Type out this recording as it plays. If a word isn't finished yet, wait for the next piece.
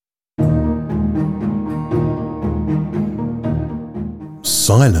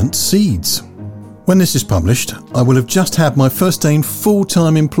Silent Seeds. When this is published, I will have just had my first day in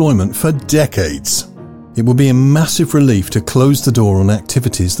full-time employment for decades. It will be a massive relief to close the door on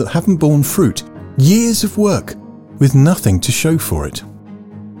activities that haven't borne fruit, years of work, with nothing to show for it.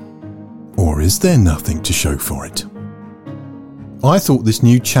 Or is there nothing to show for it? I thought this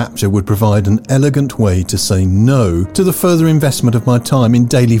new chapter would provide an elegant way to say no to the further investment of my time in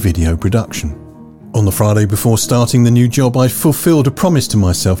daily video production. On the Friday before starting the new job, I fulfilled a promise to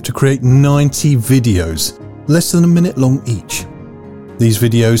myself to create 90 videos, less than a minute long each. These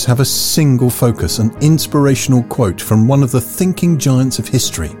videos have a single focus, an inspirational quote from one of the thinking giants of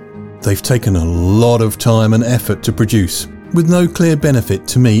history. They've taken a lot of time and effort to produce, with no clear benefit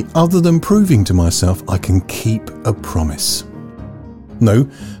to me other than proving to myself I can keep a promise. No,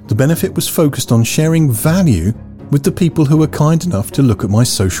 the benefit was focused on sharing value with the people who were kind enough to look at my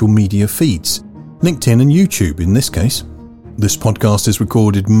social media feeds, LinkedIn and YouTube in this case. This podcast is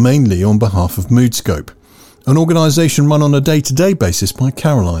recorded mainly on behalf of Moodscope, an organisation run on a day-to-day basis by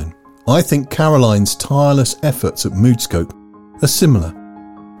Caroline. I think Caroline's tireless efforts at Moodscope are similar.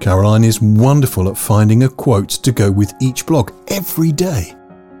 Caroline is wonderful at finding a quote to go with each blog every day.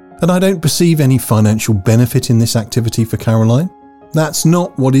 And I don't perceive any financial benefit in this activity for Caroline. That's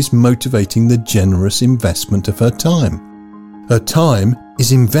not what is motivating the generous investment of her time. Her time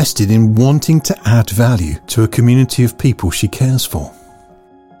is invested in wanting to add value to a community of people she cares for.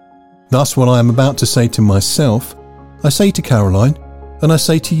 Thus, what I am about to say to myself, I say to Caroline, and I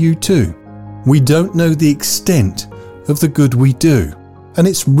say to you too. We don't know the extent of the good we do, and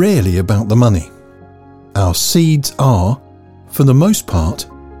it's rarely about the money. Our seeds are, for the most part,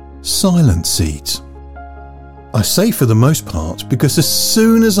 silent seeds. I say for the most part because as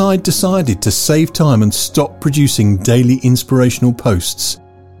soon as I decided to save time and stop producing daily inspirational posts,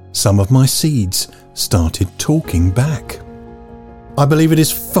 some of my seeds started talking back. I believe it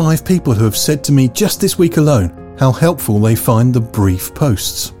is 5 people who have said to me just this week alone how helpful they find the brief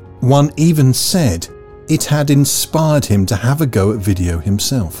posts. One even said it had inspired him to have a go at video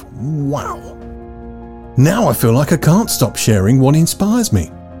himself. Wow. Now I feel like I can't stop sharing what inspires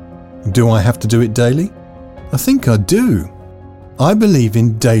me. Do I have to do it daily? I think I do. I believe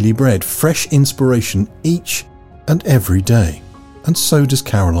in daily bread, fresh inspiration each and every day. And so does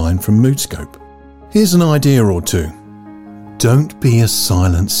Caroline from Moodscope. Here's an idea or two. Don't be a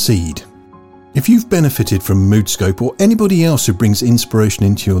silent seed. If you've benefited from Moodscope or anybody else who brings inspiration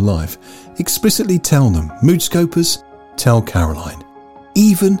into your life, explicitly tell them, Moodscopers, tell Caroline,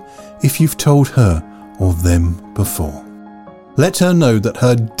 even if you've told her or them before. Let her know that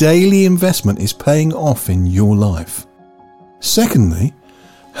her daily investment is paying off in your life. Secondly,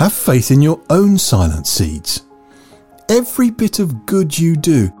 have faith in your own silent seeds. Every bit of good you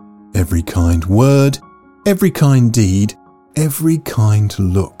do, every kind word, every kind deed, every kind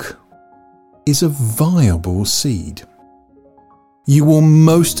look, is a viable seed. You will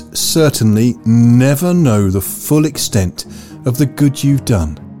most certainly never know the full extent of the good you've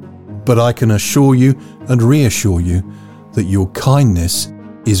done, but I can assure you and reassure you that your kindness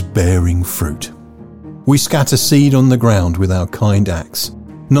is bearing fruit. We scatter seed on the ground with our kind acts.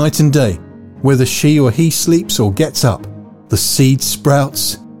 Night and day, whether she or he sleeps or gets up, the seed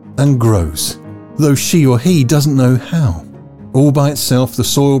sprouts and grows, though she or he doesn't know how. All by itself, the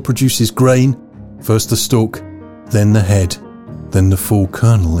soil produces grain, first the stalk, then the head, then the full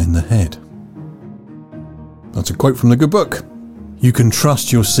kernel in the head. That's a quote from the good book. You can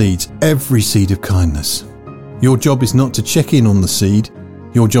trust your seeds, every seed of kindness. Your job is not to check in on the seed.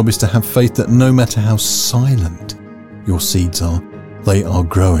 Your job is to have faith that no matter how silent your seeds are, they are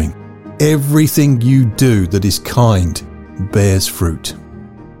growing. Everything you do that is kind bears fruit.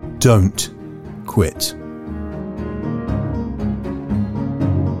 Don't quit.